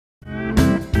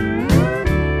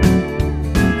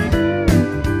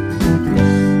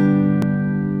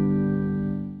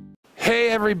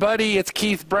everybody, it's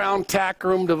Keith Brown, Tack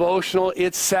Room Devotional.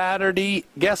 It's Saturday.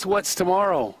 Guess what's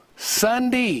tomorrow?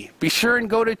 Sunday. Be sure and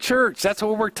go to church. That's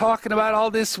what we're talking about all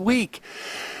this week.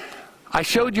 I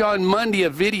showed you on Monday a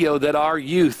video that our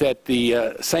youth at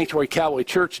the Sanctuary Cowboy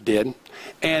Church did,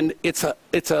 and it's a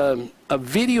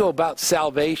video about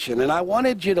salvation, and I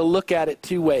wanted you to look at it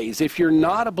two ways. If you're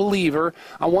not a believer,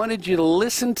 I wanted you to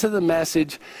listen to the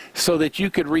message so that you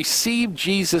could receive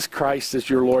Jesus Christ as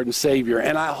your Lord and Savior,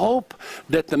 and I hope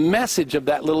that the message of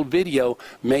that little video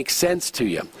makes sense to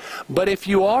you. But if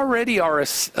you already are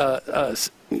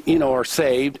are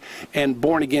saved and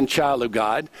born again child of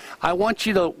God, I want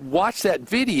you to watch that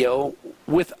video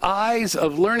with eyes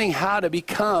of learning how to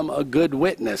become a good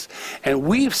witness. And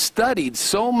we've studied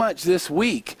so much this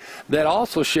week that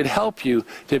also should help you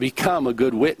to become a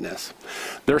good witness.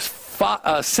 There's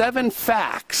 7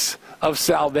 facts of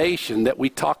salvation that we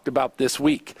talked about this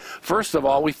week. First of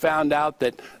all, we found out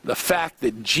that the fact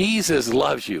that Jesus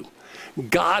loves you.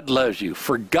 God loves you.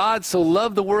 For God so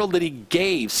loved the world that He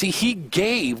gave. See, He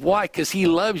gave. Why? Because He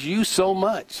loves you so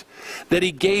much. That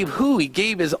He gave who? He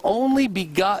gave His only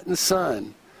begotten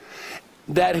Son.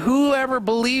 That whoever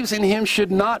believes in Him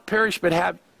should not perish but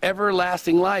have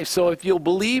everlasting life. So if you'll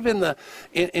believe in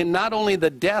not only the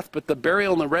death but the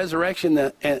burial and the resurrection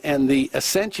and the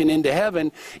ascension into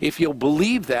heaven, if you'll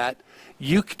believe that,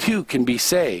 you too can be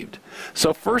saved.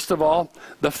 So first of all,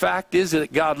 the fact is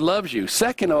that God loves you.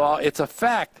 Second of all, it's a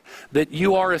fact that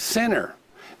you are a sinner.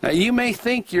 Now you may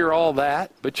think you're all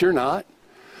that, but you're not.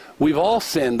 We've all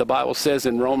sinned, the Bible says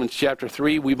in Romans chapter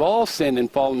 3. We've all sinned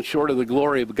and fallen short of the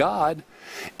glory of God.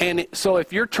 And so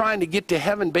if you're trying to get to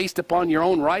heaven based upon your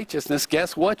own righteousness,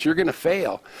 guess what? You're going to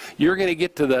fail. You're going to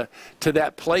get to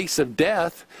that place of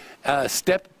death,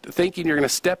 thinking you're going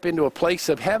to step into a place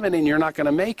of heaven, and you're not going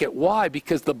to make it. Why?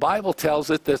 Because the Bible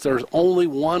tells us that there's only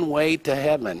one way to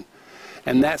heaven,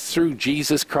 and that's through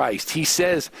Jesus Christ. He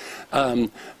says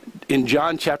in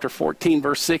John chapter 14,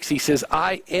 verse 6, He says,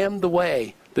 I am the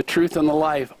way, the truth, and the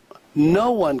life.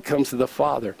 No one comes to the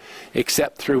Father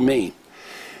except through me.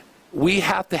 We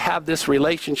have to have this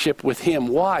relationship with Him.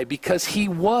 Why? Because He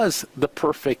was the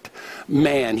perfect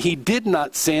man. He did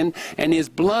not sin, and His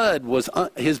blood was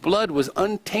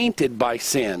untainted by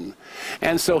sin.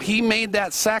 And so He made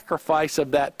that sacrifice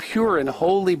of that pure and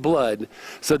holy blood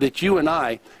so that you and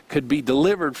I could be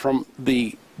delivered from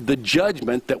the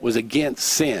judgment that was against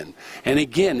sin. And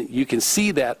again, you can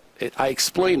see that. I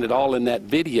explained it all in that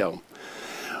video.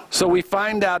 So we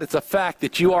find out it's a fact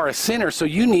that you are a sinner, so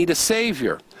you need a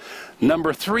Savior.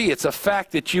 Number 3, it's a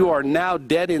fact that you are now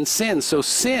dead in sin. So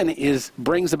sin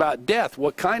brings about death.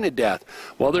 What kind of death?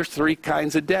 Well, there's 3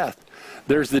 kinds of death.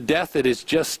 There's the death that is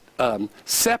just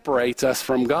separates us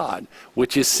from God,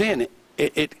 which is sin.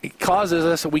 It causes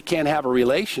us that we can't have a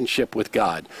relationship with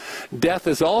God. Death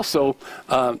is also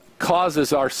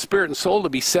causes our spirit and soul to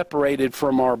be separated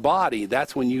from our body.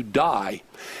 That's when you die.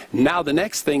 Now the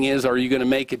next thing is, are you going to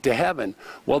make it to heaven?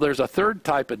 Well, there's a third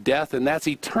type of death, and that's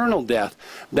eternal death.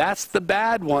 That's the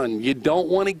bad one. You don't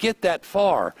want to get that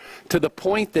far, to the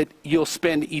point that you'll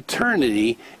spend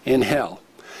eternity in hell.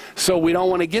 So we don't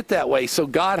want to get that way. So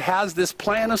God has this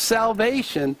plan of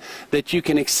salvation that you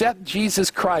can accept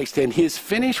Jesus Christ and His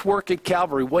finished work at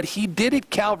Calvary. What He did at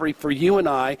Calvary for you and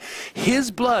I, His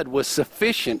blood was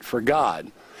sufficient for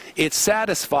God. It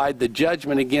satisfied the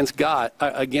judgment against God,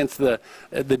 against the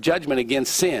judgment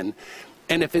against sin.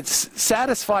 And if it's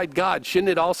satisfied God, shouldn't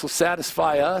it also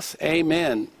satisfy us?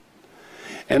 Amen.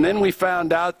 And then we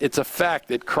found out it's a fact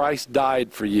that Christ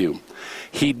died for you.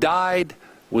 He died,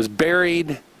 was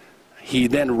buried. He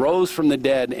then rose from the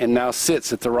dead and now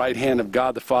sits at the right hand of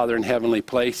God the Father in heavenly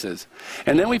places.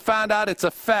 And then we found out it's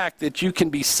a fact that you can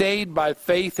be saved by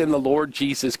faith in the Lord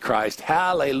Jesus Christ.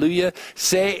 Hallelujah.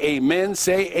 Say amen.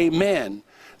 Say amen.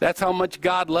 That's how much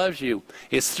God loves you.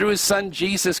 It's through His Son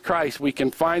Jesus Christ we can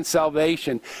find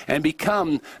salvation and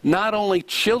become not only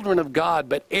children of God,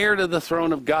 but heir to the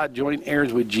throne of God, joint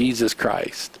heirs with Jesus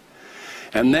Christ.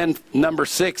 And then number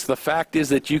 6, the fact is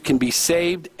that you can be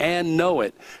saved and know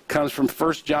it. Comes from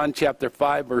 1 John chapter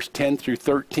 5, verse 10 through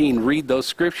 13. Read those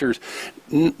scriptures.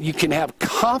 You can have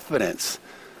confidence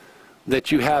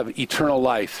that you have eternal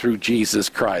life through Jesus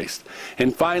Christ.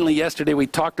 And finally, yesterday we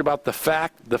talked about the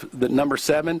fact, the number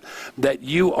 7, that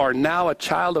you are now a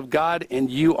child of God and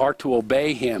you are to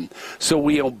obey Him. So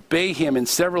we obey Him in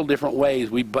several different ways.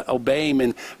 We obey Him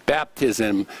in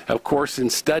baptism, of course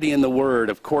in studying the Word,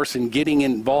 of course in getting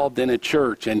involved in a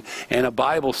church and a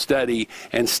Bible study,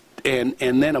 and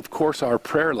and then, of course, our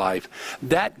prayer life.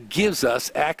 That gives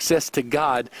us access to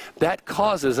God. That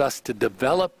causes us to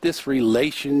develop this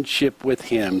relationship with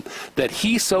Him that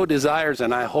He so desires,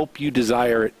 and I hope you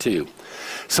desire it too.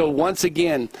 So once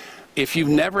again, if you've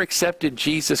never accepted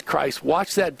Jesus Christ,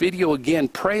 watch that video again.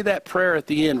 Pray that prayer at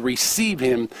the end. Receive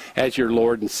Him as your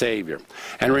Lord and Savior.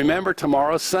 And remember,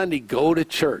 tomorrow's Sunday, go to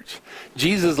church.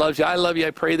 Jesus loves you. I love you.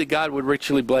 I pray that God would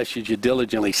richly bless you as you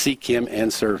diligently seek Him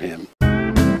and serve Him.